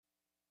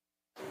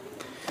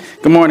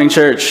Good morning,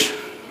 church.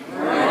 Good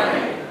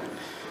morning.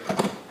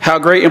 How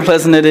great and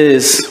pleasant it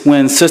is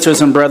when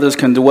sisters and brothers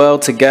can dwell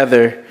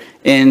together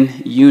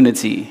in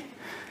unity.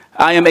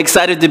 I am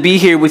excited to be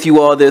here with you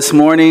all this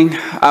morning.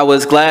 I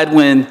was glad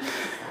when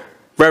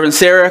Reverend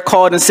Sarah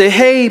called and said,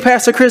 "Hey,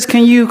 Pastor Chris,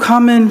 can you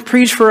come and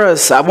preach for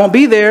us?" I won't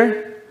be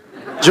there.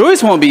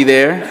 Joyce won't be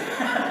there.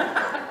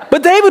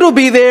 But David will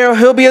be there.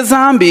 He'll be a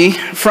zombie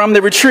from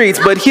the retreats,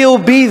 but he'll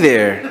be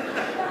there.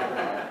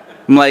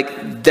 I'm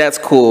like, that's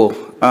cool.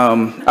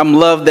 I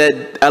love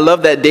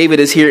that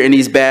David is here and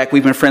he's back.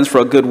 We've been friends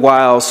for a good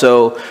while,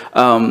 so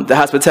the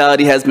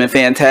hospitality has been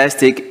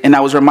fantastic. And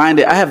I was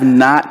reminded I have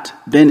not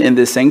been in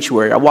this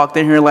sanctuary. I walked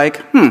in here like,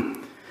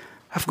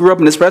 I grew up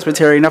in this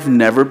presbytery and I've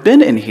never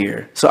been in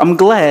here. So I'm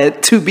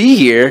glad to be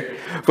here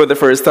for the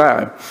first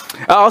time.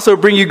 I also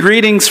bring you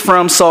greetings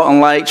from Salt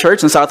and Light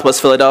Church in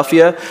Southwest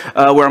Philadelphia,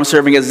 where I'm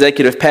serving as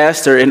executive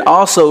pastor, and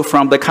also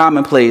from The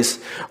Commonplace,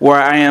 where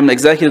I am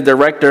executive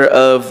director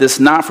of this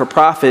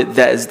not-for-profit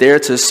that is there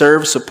to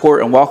serve,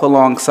 support, and walk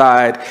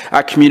alongside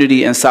our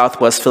community in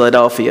Southwest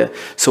Philadelphia.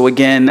 So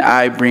again,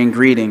 I bring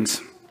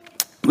greetings.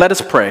 Let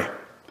us pray.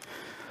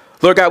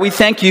 Lord God, we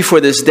thank you for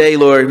this day,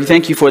 Lord. We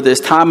thank you for this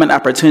time and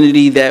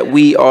opportunity that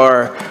we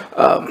are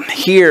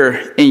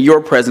here in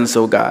your presence,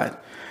 oh God.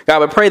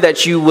 God, I pray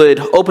that you would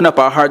open up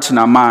our hearts and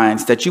our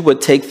minds, that you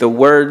would take the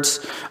words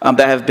that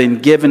have been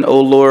given, O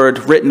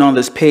Lord, written on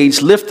this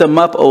page, lift them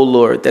up, O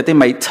Lord, that they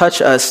might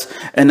touch us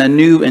in a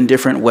new and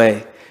different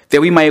way,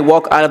 that we might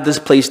walk out of this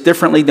place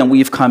differently than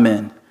we've come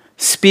in.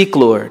 Speak,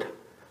 Lord,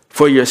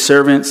 for your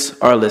servants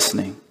are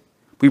listening.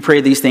 We pray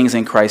these things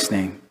in Christ's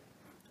name.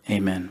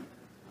 Amen.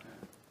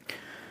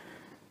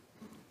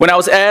 When I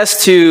was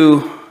asked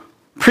to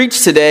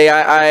preach today,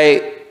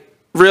 I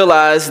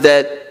realized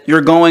that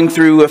you're going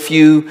through a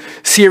few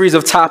series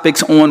of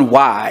topics on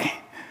why.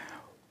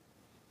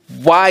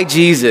 Why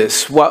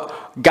Jesus?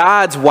 What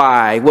God's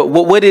why?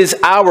 What is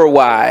our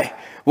why?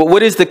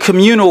 What is the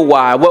communal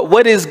why?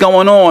 What is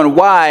going on?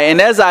 Why?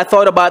 And as I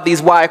thought about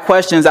these why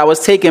questions, I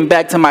was taken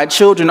back to my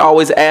children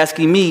always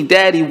asking me,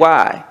 "Daddy,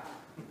 why?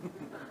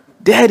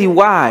 Daddy,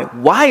 why?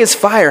 Why is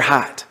fire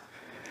hot?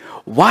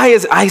 Why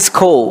is ice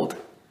cold?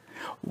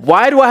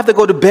 Why do I have to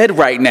go to bed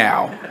right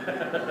now?"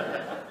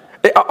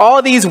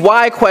 All these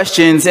why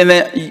questions, and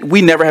then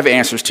we never have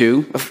answers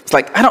to. It's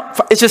like,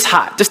 it's just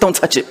hot. Just don't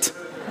touch it.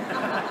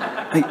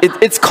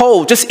 It's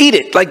cold. Just eat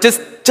it. Like,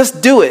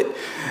 just do it.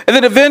 And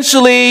then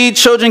eventually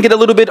children get a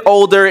little bit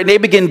older and they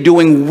begin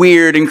doing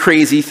weird and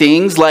crazy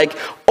things, like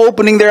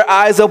opening their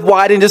eyes up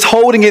wide and just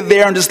holding it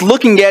there and just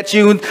looking at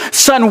you.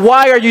 "Son,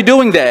 why are you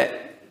doing that?"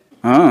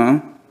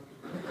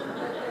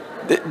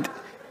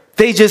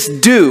 They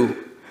just do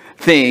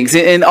things.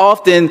 And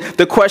often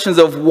the questions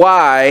of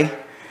why,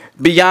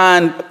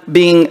 beyond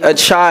being a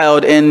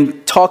child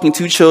and talking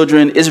to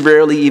children, is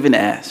rarely even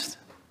asked.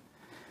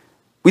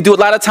 We do a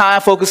lot of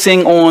time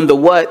focusing on the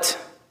what,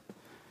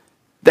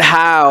 the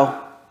how,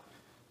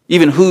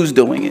 even who's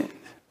doing it.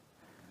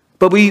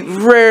 But we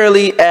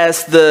rarely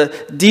ask the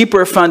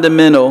deeper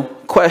fundamental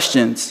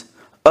questions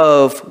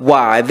of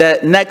why,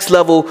 that next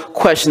level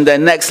question, that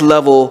next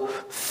level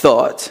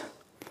thought.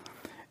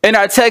 In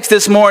our text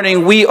this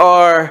morning, we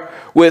are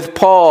with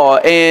Paul,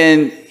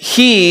 and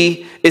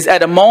he is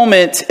at a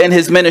moment in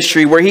his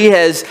ministry where he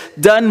has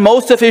done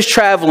most of his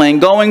traveling,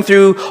 going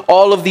through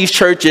all of these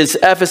churches,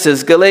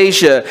 Ephesus,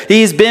 Galatia.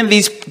 He's been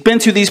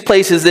to these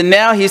places, and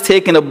now he's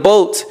taken a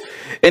boat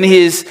and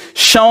he's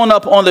shown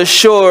up on the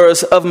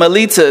shores of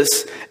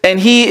Miletus, and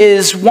he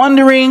is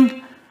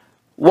wondering,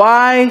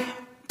 why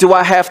do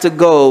I have to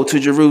go to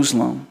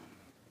Jerusalem?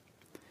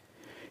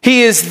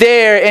 He is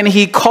there and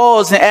he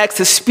calls and asks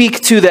to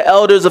speak to the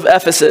elders of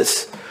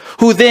Ephesus,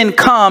 who then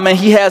come, and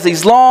he has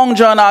these long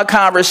drawn-out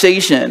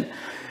conversation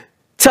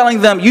telling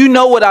them, "You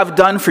know what I've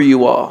done for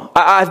you all.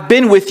 I've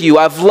been with you.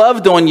 I've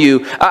loved on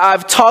you.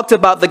 I've talked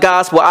about the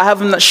gospel. I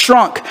haven't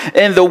shrunk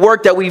in the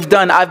work that we've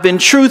done. I've been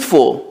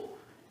truthful.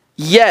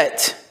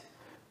 Yet,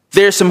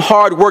 there's some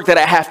hard work that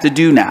I have to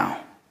do now.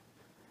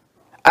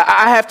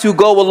 I have to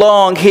go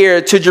along here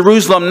to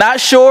Jerusalem, not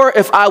sure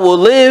if I will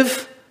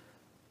live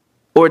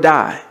or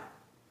die."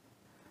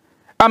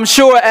 I'm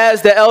sure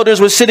as the elders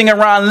were sitting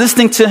around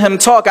listening to him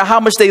talk and how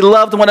much they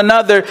loved one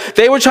another,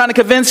 they were trying to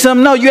convince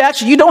him, "No, you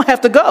don't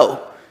have to go.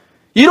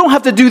 You don't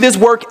have to do this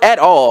work at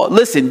all.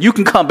 Listen, you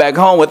can come back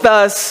home with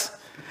us.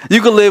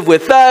 You can live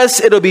with us.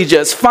 It'll be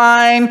just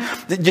fine.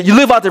 You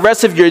live out the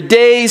rest of your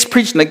days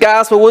preaching the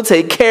gospel. We'll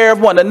take care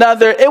of one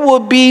another. It will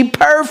be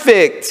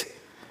perfect."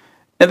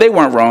 And they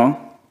weren't wrong.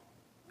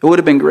 It would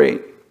have been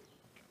great.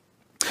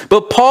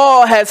 But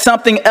Paul had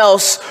something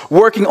else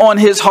working on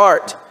his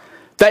heart,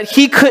 that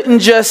he couldn't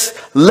just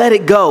let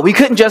it go. He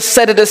couldn't just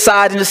set it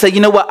aside and just say,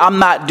 "You know what, I'm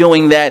not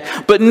doing that."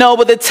 But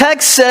the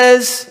text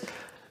says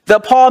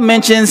that Paul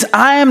mentions,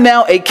 "I am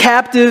now a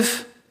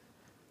captive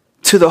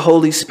to the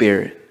Holy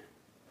Spirit."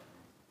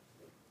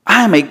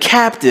 I am a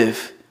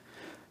captive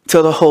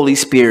to the Holy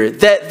Spirit.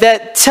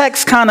 That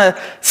text kind of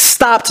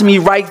stopped me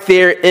right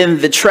there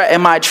in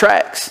my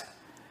tracks.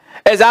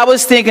 as I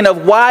was thinking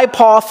of why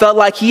Paul felt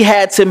like he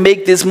had to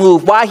make this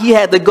move, why he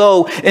had to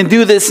go and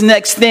do this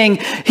next thing,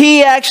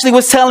 he actually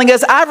was telling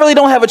us, I really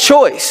don't have a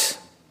choice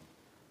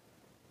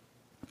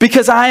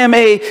because I am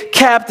a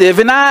captive.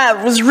 And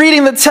I was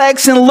reading the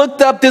text and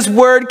looked up this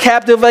word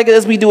captive, like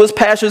as we do as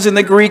pastors in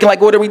the Greek,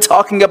 like what are we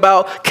talking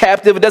about?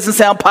 Captive, it doesn't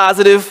sound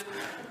positive.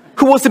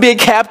 Who wants to be a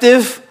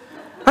captive?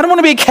 I don't want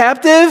to be a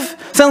captive.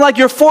 Sounds like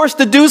you're forced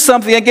to do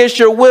something against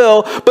your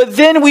will. But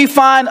then we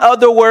find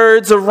other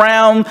words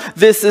around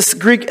this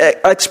Greek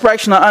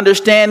expression of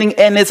understanding,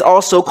 and it's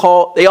also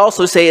called, they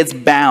also say it's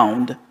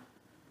bound.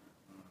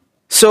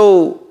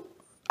 So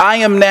I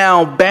am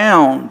now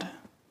bound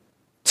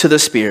to the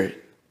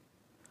Spirit,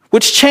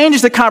 which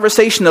changes the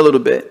conversation a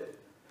little bit.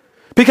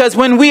 Because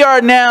when we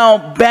are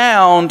now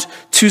bound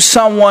to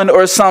someone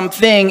or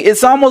something,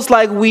 it's almost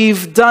like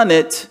we've done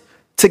it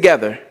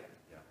together.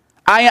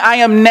 I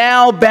am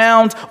now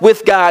bound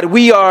with God.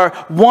 We are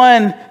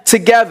one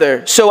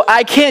together. So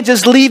I can't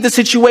just leave the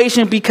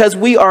situation because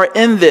we are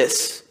in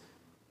this.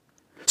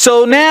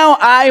 So now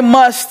I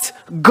must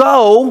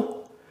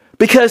go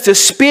because the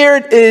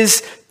Spirit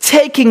is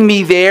taking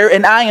me there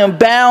and I am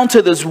bound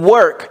to this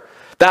work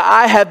that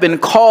I have been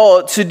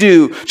called to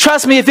do.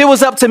 Trust me, if it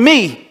was up to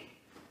me,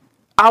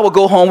 I would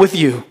go home with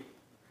you.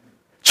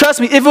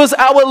 Trust me, if it was,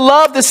 I would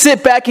love to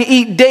sit back and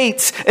eat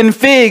dates and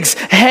figs,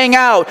 hang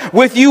out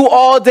with you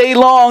all day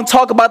long,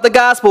 talk about the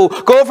gospel,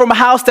 go from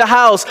house to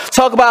house,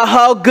 talk about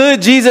how good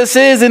Jesus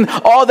is and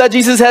all that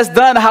Jesus has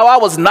done, how I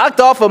was knocked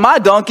off of my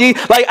donkey.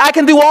 Like, I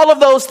can do all of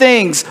those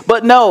things,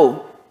 but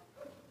no.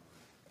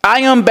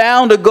 I am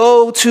bound to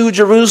go to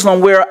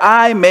Jerusalem where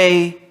I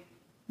may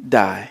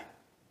die.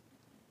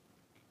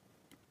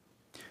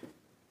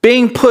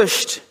 Being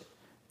pushed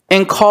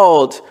and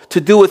called to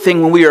do a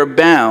thing when we are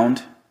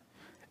bound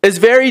is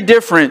very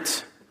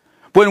different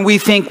when we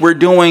think we're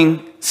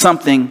doing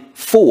something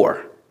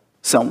for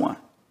someone.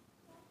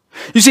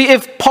 You see,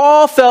 if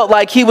Paul felt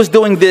like he was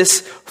doing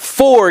this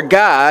for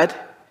God,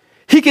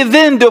 he could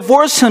then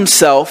divorce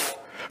himself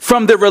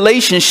from the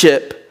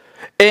relationship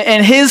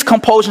and his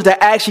compulsion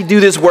to actually do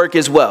this work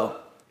as well.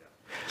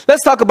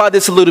 Let's talk about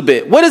this a little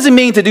bit. What does it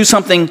mean to do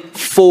something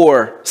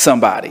for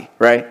somebody,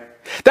 right?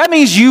 That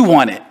means you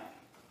want it.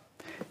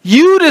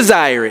 You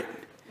desire it.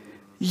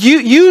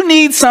 You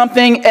need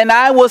something, and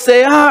I will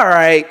say, all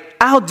right,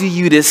 I'll do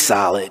you this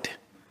solid.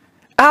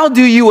 I'll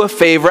do you a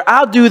favor.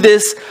 I'll do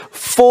this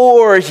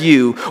for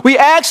you. We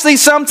actually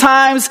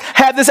sometimes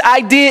have this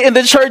idea in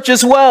the church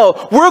as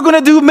well. We're going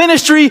to do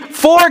ministry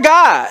for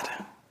God.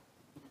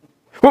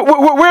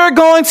 We're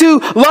going to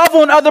love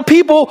on other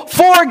people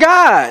for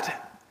God.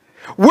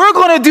 We're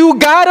going to do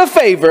God a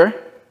favor.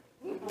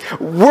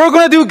 We're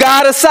going to do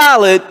God a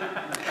solid.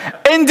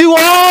 And do all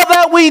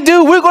that we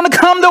do. We're going to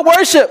come to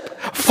worship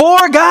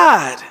for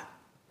God.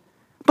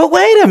 But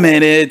wait a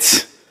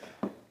minute.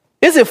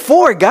 Is it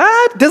for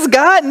God? Does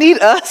God need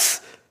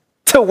us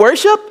to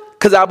worship?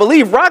 Because I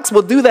believe rocks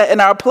will do that in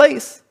our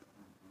place.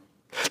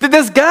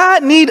 Does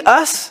God need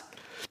us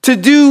to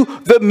do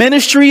the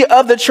ministry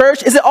of the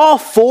church? Is it all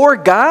for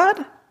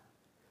God?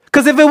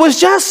 Because if it was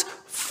just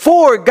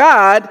for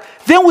God,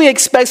 then we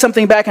expect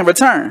something back in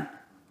return.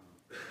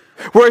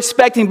 We're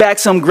expecting back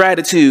some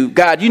gratitude.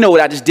 God, you know what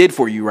I just did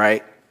for you,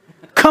 right?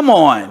 Come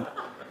on.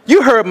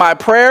 You heard my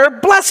prayer.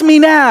 Bless me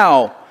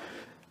now.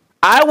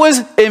 I was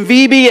in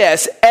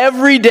VBS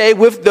every day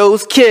with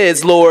those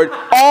kids, Lord,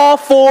 all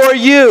for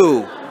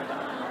you.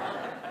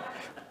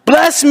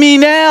 Bless me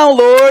now,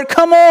 Lord.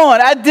 Come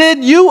on. I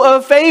did you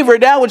a favor.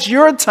 Now it's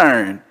your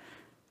turn.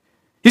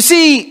 You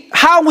see,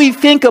 how we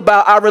think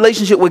about our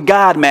relationship with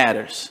God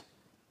matters.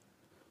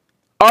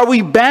 Are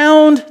we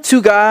bound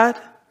to God?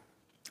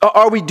 Or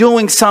are we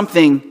doing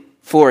something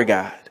for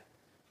God?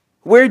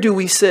 Where do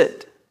we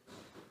sit?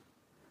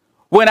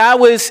 When I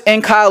was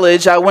in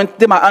college, I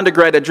did my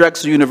undergrad at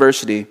Drexel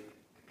University.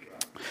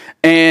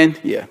 And,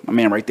 yeah, my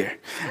man right there.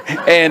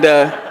 And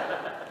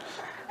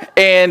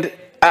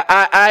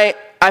I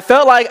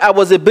felt like I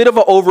was a bit of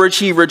an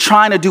overachiever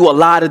trying to do a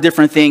lot of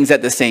different things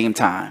at the same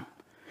time.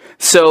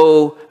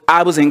 So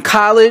I was in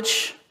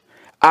college.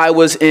 I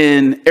was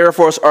in Air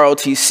Force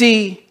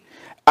ROTC.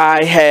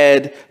 I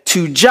had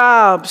 2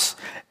 jobs.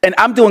 And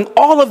I'm doing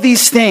all of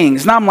these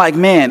things. And I'm like,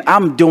 man,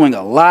 I'm doing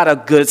a lot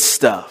of good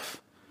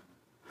stuff.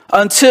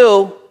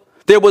 Until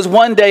there was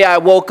one day I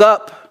woke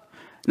up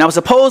and I was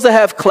supposed to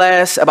have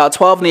class about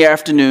 12 in the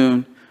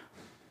afternoon.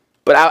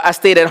 But I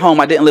stayed at home.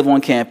 I didn't live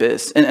on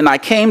campus. And I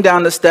came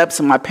down the steps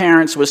and my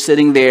parents were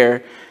sitting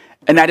there.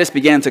 And I just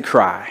began to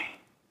cry.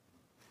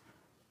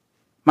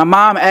 My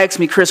mom asked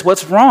me, Chris,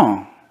 what's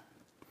wrong?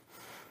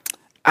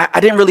 I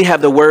didn't really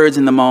have the words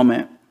in the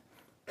moment.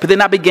 But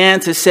then I began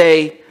to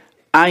say,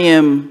 I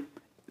am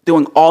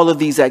doing all of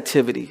these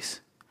activities.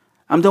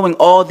 I'm doing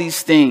all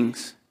these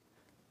things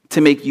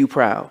to make you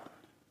proud.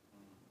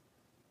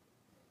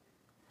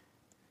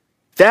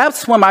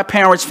 That's when my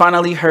parents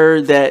finally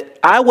heard that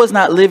I was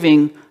not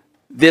living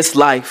this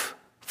life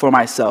for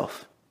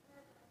myself,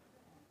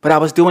 but I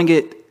was doing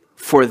it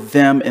for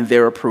them and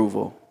their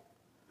approval.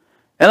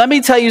 And let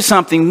me tell you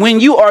something. When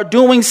you are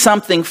doing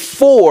something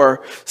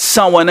for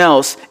someone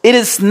else, it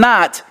is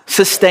not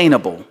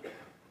sustainable.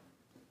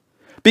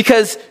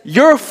 Because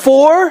your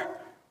for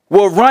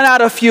will run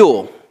out of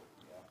fuel.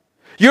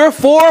 Your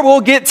for will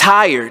get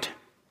tired.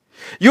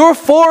 Your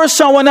for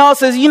someone else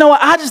says, you know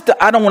what,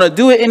 I don't want to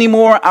do it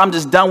anymore. I'm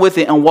just done with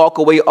it and walk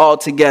away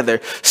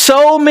altogether.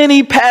 So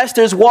many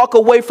pastors walk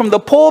away from the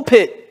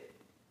pulpit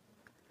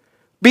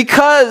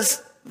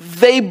because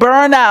they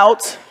burn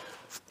out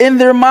in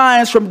their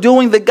minds from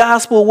doing the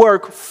gospel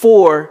work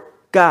for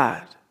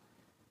God.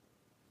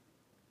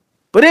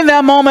 But in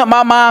that moment,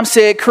 my mom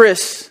said,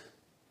 Chris,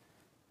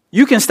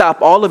 you can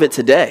stop all of it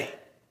today.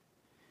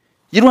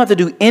 You don't have to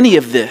do any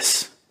of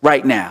this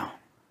right now.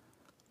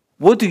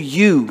 What do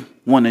you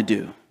want to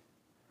do?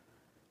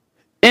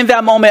 In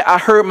that moment, I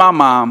heard my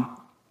mom,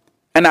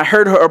 and I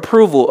heard her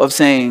approval of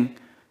saying,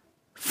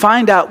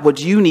 find out what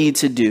you need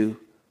to do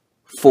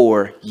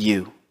for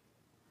you.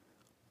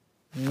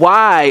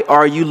 Why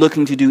are you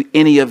looking to do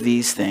any of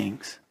these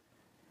things?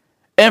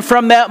 And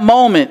from that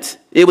moment,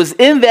 it was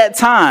in that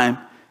time,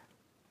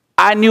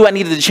 I knew I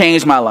needed to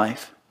change my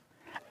life.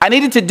 I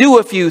needed to do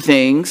a few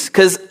things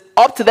because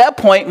up to that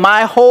point,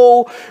 my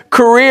whole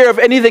career of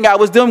anything I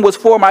was doing was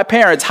for my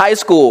parents. High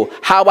school,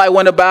 how I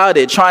went about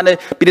it, trying to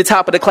be the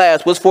top of the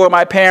class was for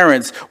my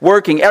parents.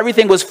 Working,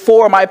 everything was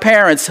for my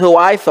parents, who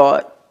I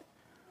thought.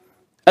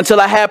 Until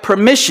I had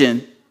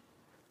permission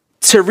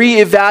to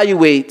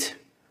reevaluate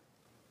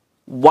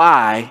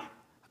why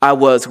I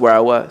was where I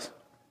was.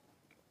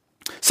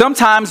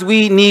 Sometimes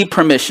we need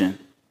permission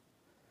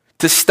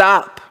to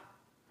stop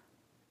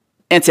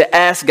and to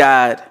ask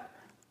God,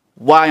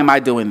 why am I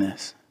doing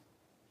this?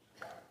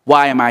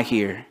 Why am I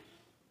here?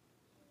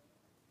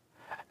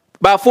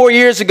 About 4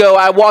 years ago,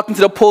 I walked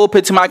into the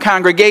pulpit to my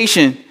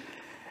congregation.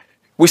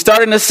 We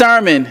started a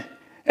sermon,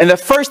 and the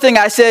first thing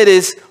I said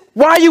is,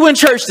 why are you in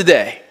church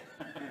today?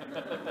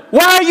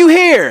 Why are you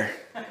here?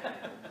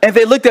 And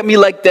they looked at me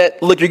like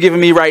that look you're giving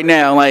me right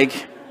now,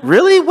 like,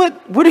 really?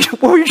 What were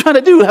you trying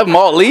to do? Have them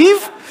all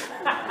leave?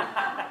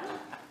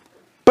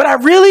 But I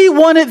really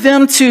wanted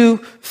them to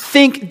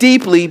think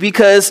deeply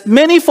because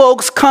many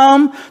folks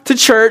come to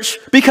church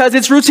because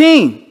it's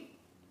routine.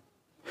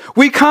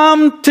 We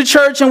come to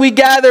church and we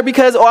gather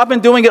because, I've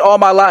been doing it all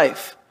my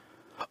life.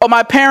 Or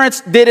my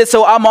parents did it,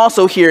 so I'm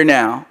also here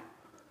now.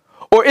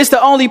 Or it's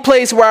the only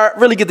place where I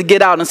really get to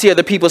get out and see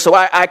other people, so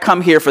I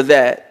come here for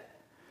that.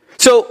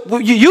 So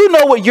you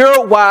know what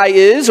your why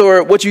is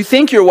or what you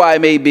think your why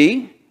may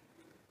be.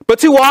 But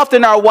too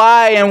often our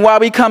why and why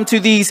we come to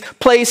these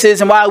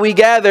places and why we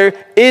gather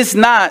is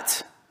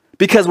not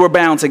because we're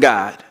bound to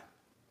God,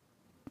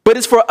 but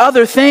it's for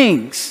other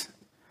things.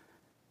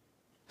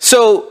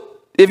 So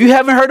if you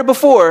haven't heard it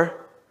before,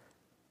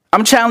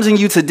 I'm challenging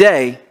you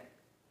today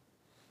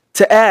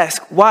to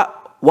ask,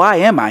 why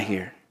am I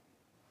here?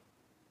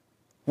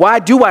 Why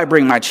do I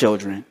bring my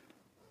children?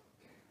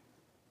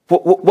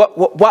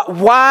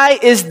 Why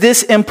is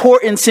this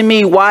important to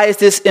me? Why is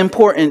this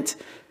important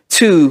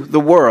to the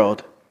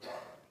world?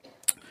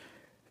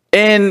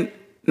 In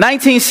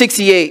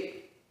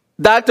 1968,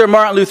 Dr.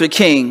 Martin Luther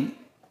King,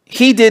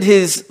 he did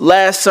his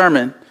last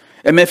sermon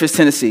in Memphis,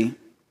 Tennessee.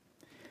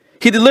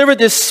 He delivered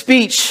this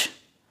speech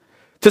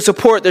to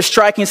support the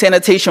striking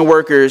sanitation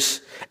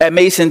workers at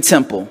Mason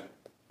Temple.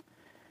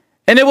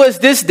 And it was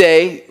this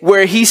day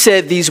where he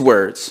said these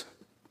words,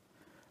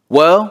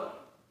 well,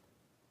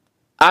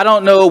 I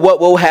don't know what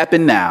will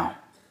happen now.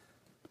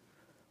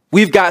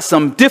 We've got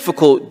some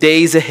difficult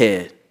days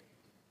ahead.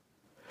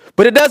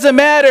 But it doesn't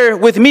matter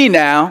with me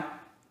now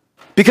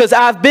because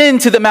I've been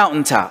to the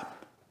mountaintop.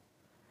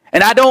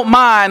 And I don't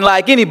mind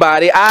like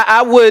anybody.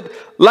 I would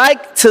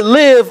like to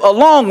live a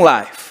long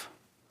life.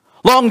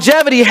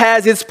 Longevity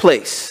has its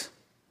place.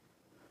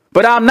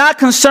 But I'm not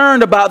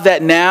concerned about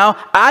that now.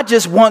 I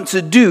just want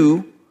to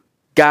do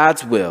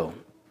God's will.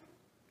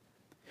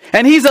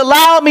 And he's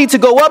allowed me to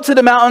go up to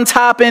the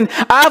mountaintop, and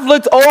I've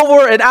looked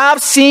over and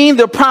I've seen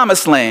the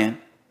promised land.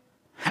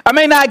 I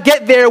may not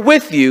get there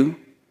with you,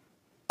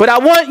 but I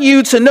want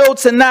you to know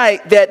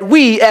tonight that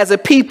we as a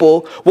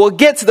people will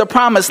get to the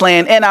promised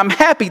land, and I'm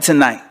happy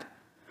tonight.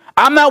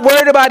 I'm not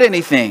worried about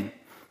anything.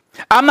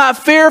 I'm not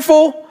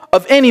fearful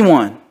of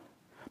anyone.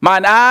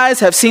 Mine eyes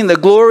have seen the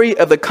glory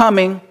of the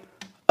coming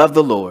of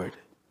the Lord.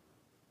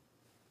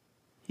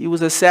 He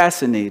was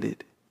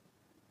assassinated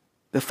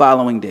the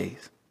following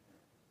days.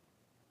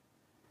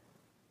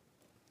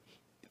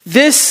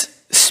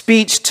 This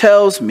speech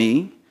tells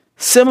me,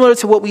 similar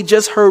to what we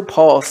just heard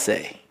Paul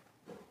say,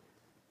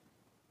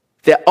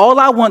 that all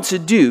I want to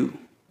do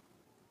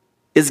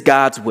is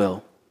God's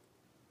will.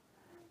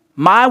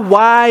 My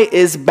why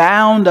is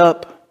bound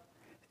up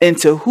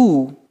into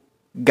who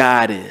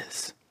God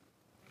is.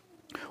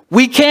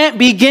 We can't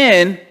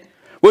begin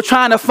with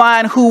trying to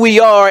find who we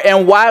are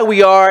and why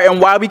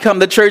we come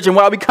to church and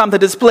why we come to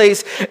this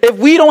place if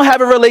we don't have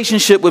a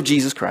relationship with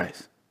Jesus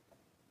Christ.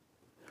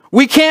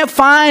 We can't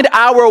find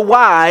our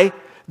why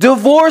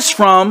divorced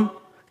from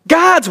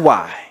God's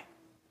why.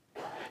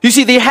 You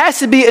see, there has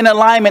to be an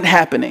alignment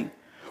happening.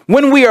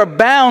 When we are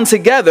bound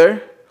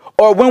together,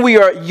 or when we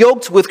are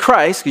yoked with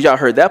Christ, because y'all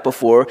heard that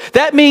before,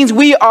 that means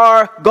we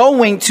are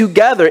going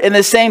together in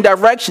the same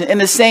direction, in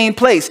the same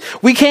place.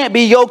 We can't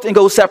be yoked and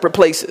go separate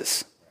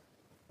places.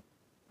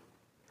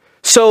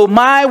 So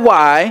my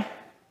why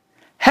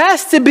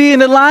has to be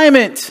in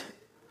alignment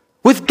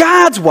with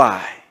God's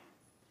why.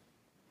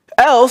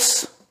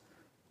 Else,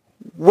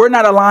 we're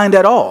not aligned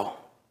at all.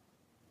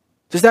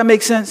 Does that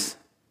make sense?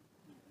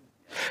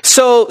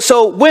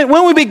 So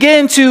when we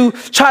begin to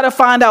try to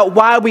find out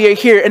why we are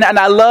here, and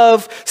I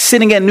love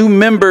sitting in new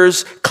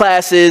members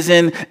classes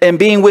and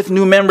being with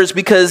new members,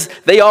 because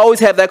they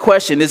always have that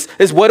question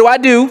is what do I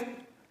do?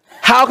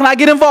 How can I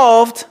get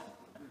involved?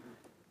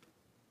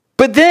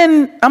 But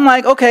then I'm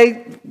like,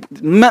 okay,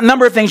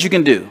 number of things you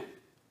can do.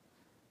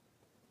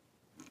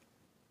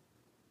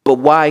 But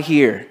why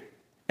here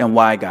and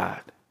why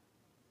God?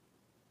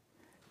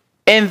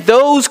 And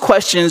those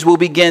questions will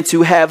begin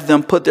to have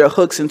them put their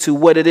hooks into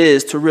what it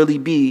is to really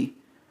be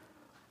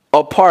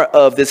a part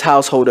of this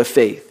household of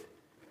faith.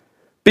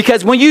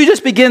 Because when you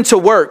just begin to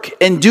work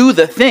and do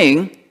the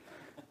thing,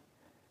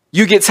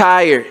 you get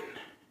tired.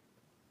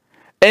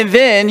 And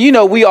then,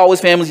 we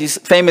always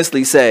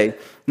famously say,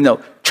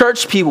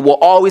 church people will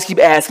always keep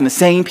asking the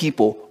same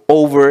people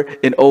over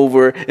and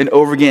over and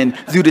over again,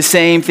 do the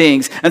same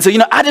things. And so,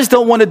 I just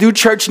don't want to do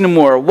church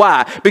anymore.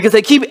 Why? Because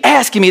they keep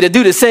asking me to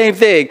do the same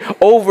thing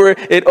over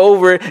and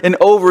over and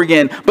over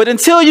again. But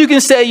until you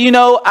can say,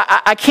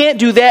 I can't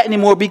do that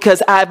anymore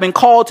because I've been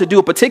called to do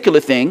a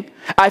particular thing.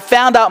 I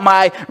found out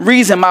my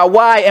reason, my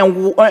why,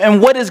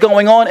 and what is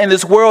going on in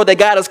this world that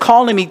God is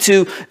calling me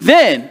to.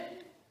 Then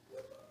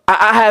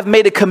I have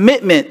made a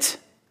commitment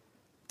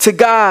to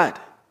God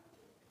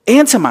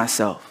and to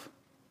myself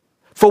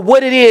for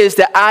what it is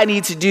that I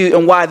need to do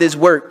and why this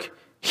work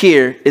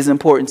here is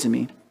important to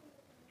me.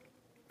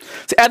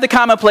 So at the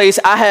Commonplace,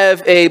 I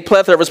have a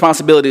plethora of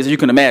responsibilities, as you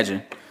can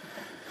imagine.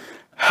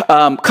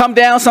 Come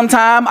down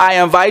sometime.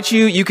 I invite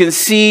you. You can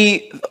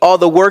see all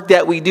the work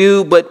that we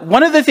do. But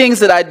one of the things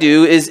that I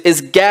do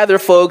is gather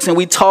folks, and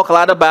we talk a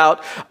lot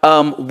about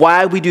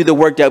why we do the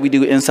work that we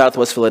do in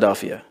Southwest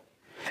Philadelphia.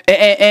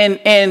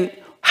 And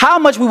how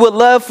much we would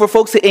love for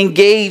folks to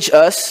engage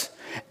us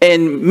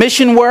in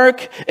mission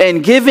work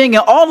and giving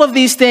and all of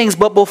these things.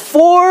 But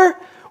before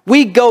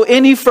we go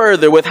any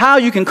further with how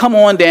you can come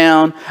on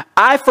down,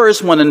 I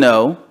first want to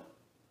know,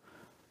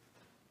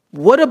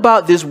 what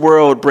about this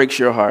world breaks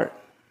your heart?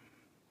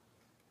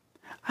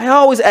 I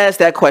always ask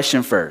that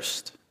question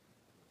first.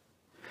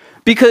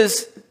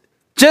 Because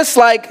just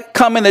like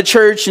coming to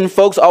church and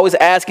folks always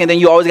asking, then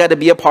you always got to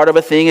be a part of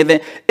a thing. And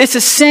then it's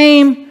the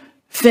same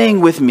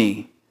thing with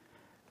me.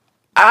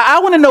 I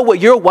want to know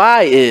what your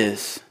why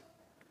is.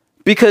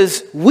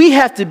 Because we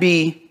have to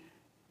be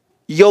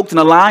yoked and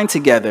aligned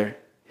together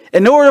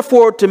in order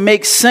for it to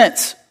make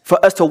sense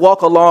for us to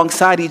walk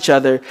alongside each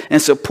other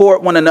and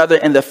support one another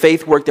in the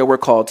faith work that we're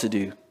called to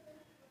do.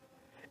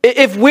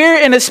 If we're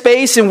in a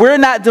space and we're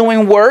not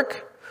doing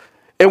work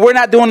and we're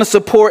not doing the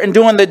support and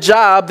doing the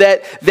job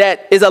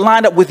that is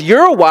aligned up with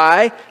your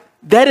why,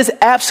 that is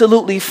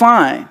absolutely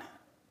fine.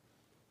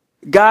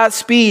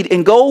 Godspeed,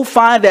 and go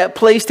find that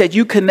place that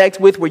you connect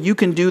with where you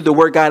can do the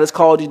work God has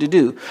called you to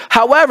do.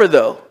 However,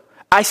 though,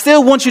 I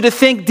still want you to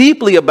think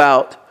deeply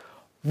about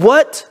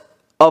what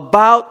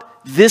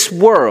about this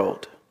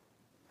world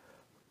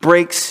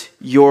breaks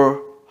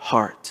your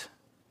heart.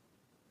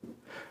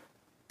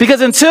 Because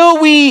until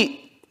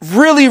we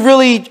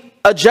really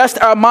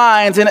adjust our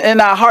minds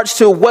and our hearts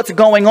to what's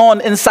going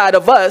on inside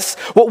of us,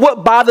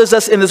 what bothers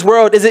us in this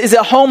world, is it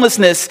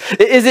homelessness?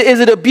 Is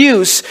it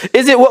abuse?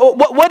 Is it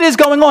what is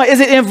going on? Is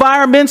it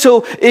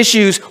environmental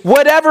issues?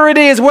 Whatever it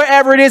is,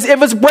 wherever it is,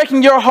 if it's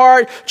breaking your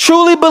heart,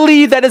 truly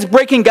believe that it's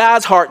breaking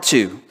God's heart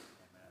too.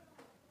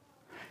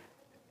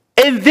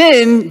 And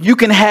then you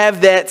can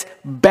have that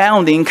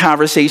bounding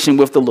conversation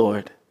with the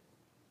Lord.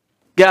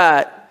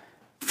 God,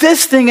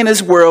 this thing in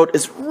this world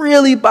is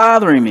really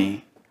bothering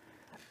me.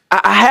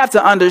 I have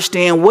to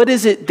understand, what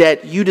is it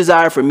that you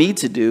desire for me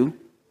to do?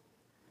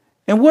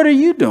 And what are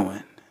you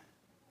doing?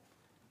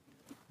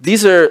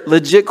 These are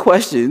legit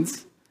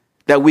questions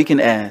that we can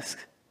ask.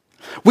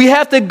 We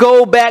have to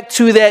go back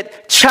to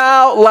that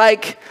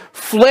childlike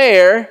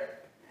flair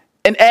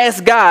and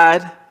ask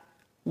God,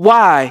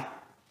 why?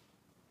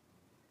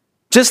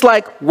 Just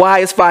like, why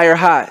is fire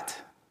hot?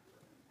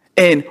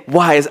 And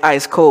why is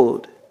ice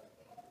cold?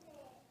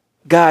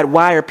 God,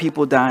 why are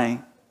people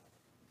dying?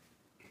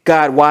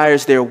 God, why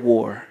is there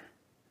war?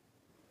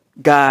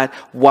 God,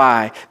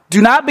 why? Do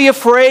not be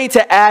afraid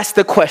to ask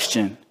the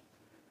question,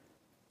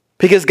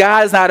 because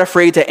God is not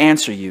afraid to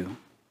answer you.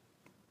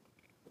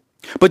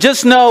 But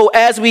just know,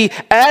 as we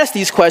ask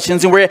these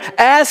questions and we're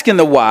asking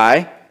the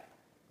why,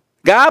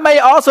 God may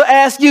also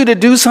ask you to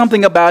do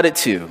something about it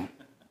too.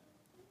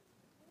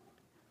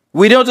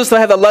 We don't just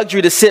have the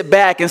luxury to sit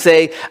back and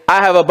say,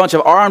 I have a bunch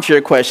of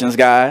armchair questions,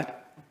 God.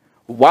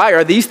 Why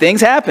are these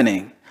things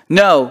happening?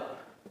 No.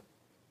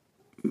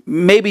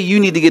 Maybe you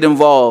need to get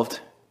involved.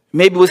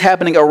 Maybe what's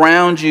happening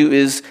around you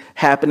is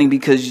happening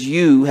because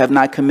you have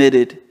not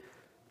committed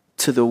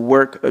to the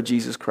work of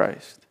Jesus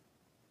Christ.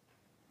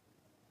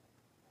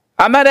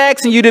 I'm not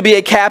asking you to be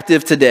a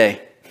captive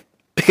today,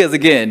 because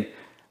again,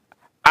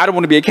 I don't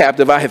want to be a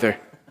captive either.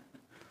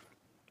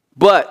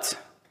 But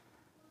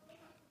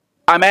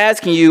I'm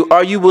asking you,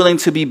 are you willing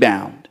to be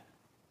bound?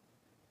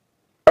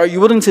 Are you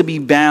willing to be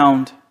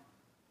bound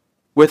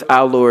with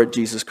our Lord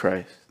Jesus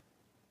Christ?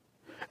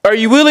 Are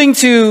you willing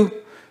to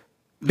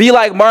be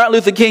like Martin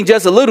Luther King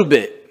just a little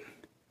bit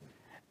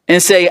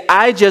and say,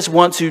 I just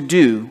want to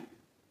do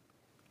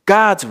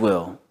God's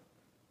will?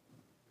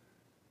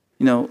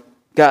 You know,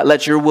 God,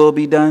 let your will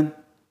be done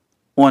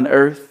on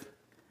earth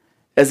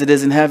as it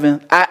is in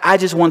heaven. I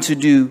just want to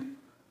do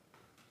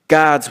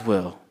God's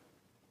will.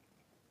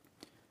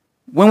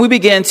 When we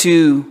begin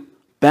to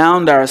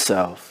bound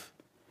ourselves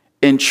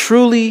and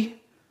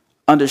truly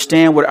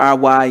understand what our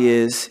why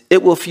is,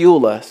 it will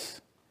fuel us.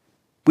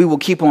 We will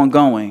keep on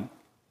going.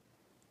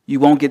 You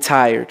won't get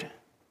tired.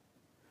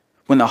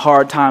 When the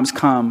hard times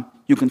come,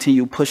 you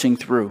continue pushing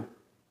through.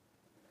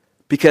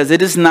 Because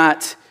it is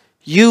not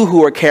you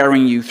who are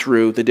carrying you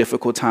through the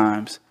difficult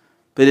times,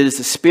 but it is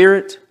the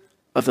Spirit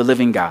of the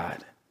living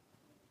God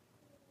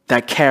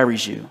that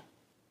carries you,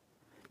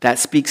 that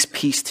speaks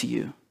peace to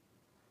you,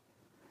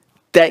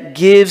 that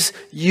gives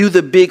you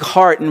the big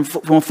heart. And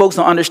when folks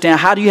don't understand,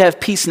 how do you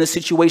have peace in a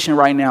situation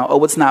right now?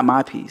 Oh, it's not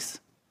my peace,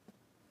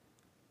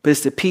 but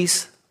it's the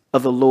peace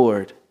of the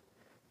Lord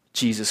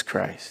Jesus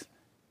Christ.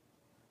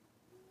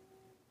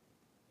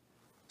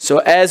 So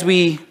as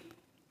we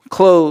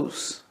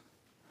close,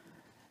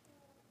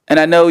 and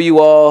I know you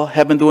all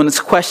have been doing this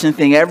question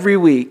thing every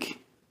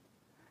week,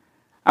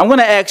 I'm going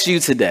to ask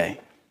you today,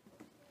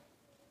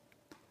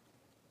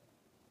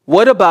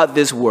 what about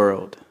this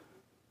world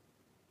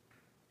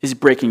is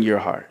breaking your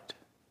heart?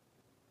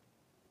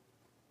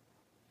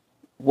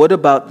 What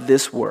about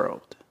this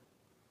world?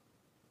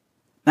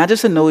 Not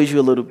just annoys you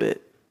a little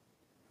bit.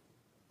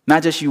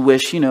 Not just you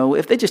wish,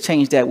 if they just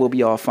change that, we'll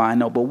be all fine.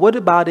 No, but what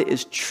about it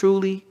is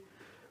truly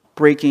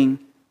breaking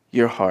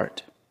your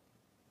heart,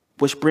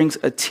 which brings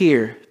a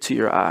tear to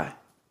your eye,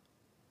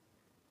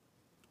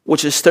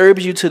 which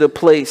disturbs you to the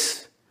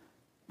place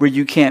where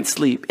you can't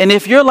sleep. And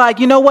if you're like,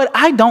 you know what,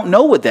 I don't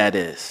know what that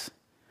is.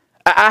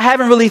 I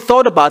haven't really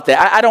thought about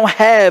that. I don't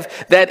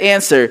have that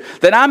answer.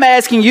 Then I'm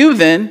asking you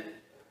then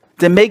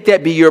to make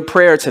that be your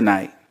prayer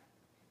tonight.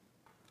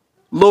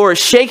 Lord,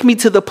 shake me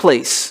to the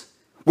place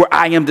where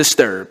I am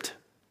disturbed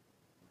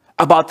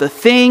about the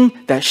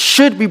thing that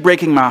should be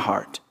breaking my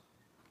heart.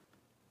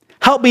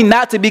 Help me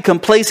not to be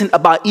complacent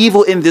about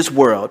evil in this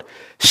world.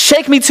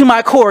 Shake me to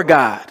my core,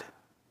 God,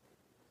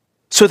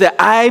 so that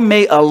I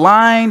may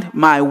align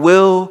my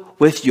will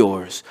with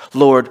yours.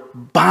 Lord,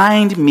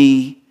 bind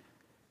me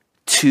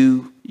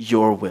to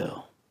your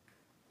will.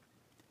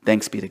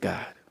 Thanks be to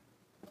God.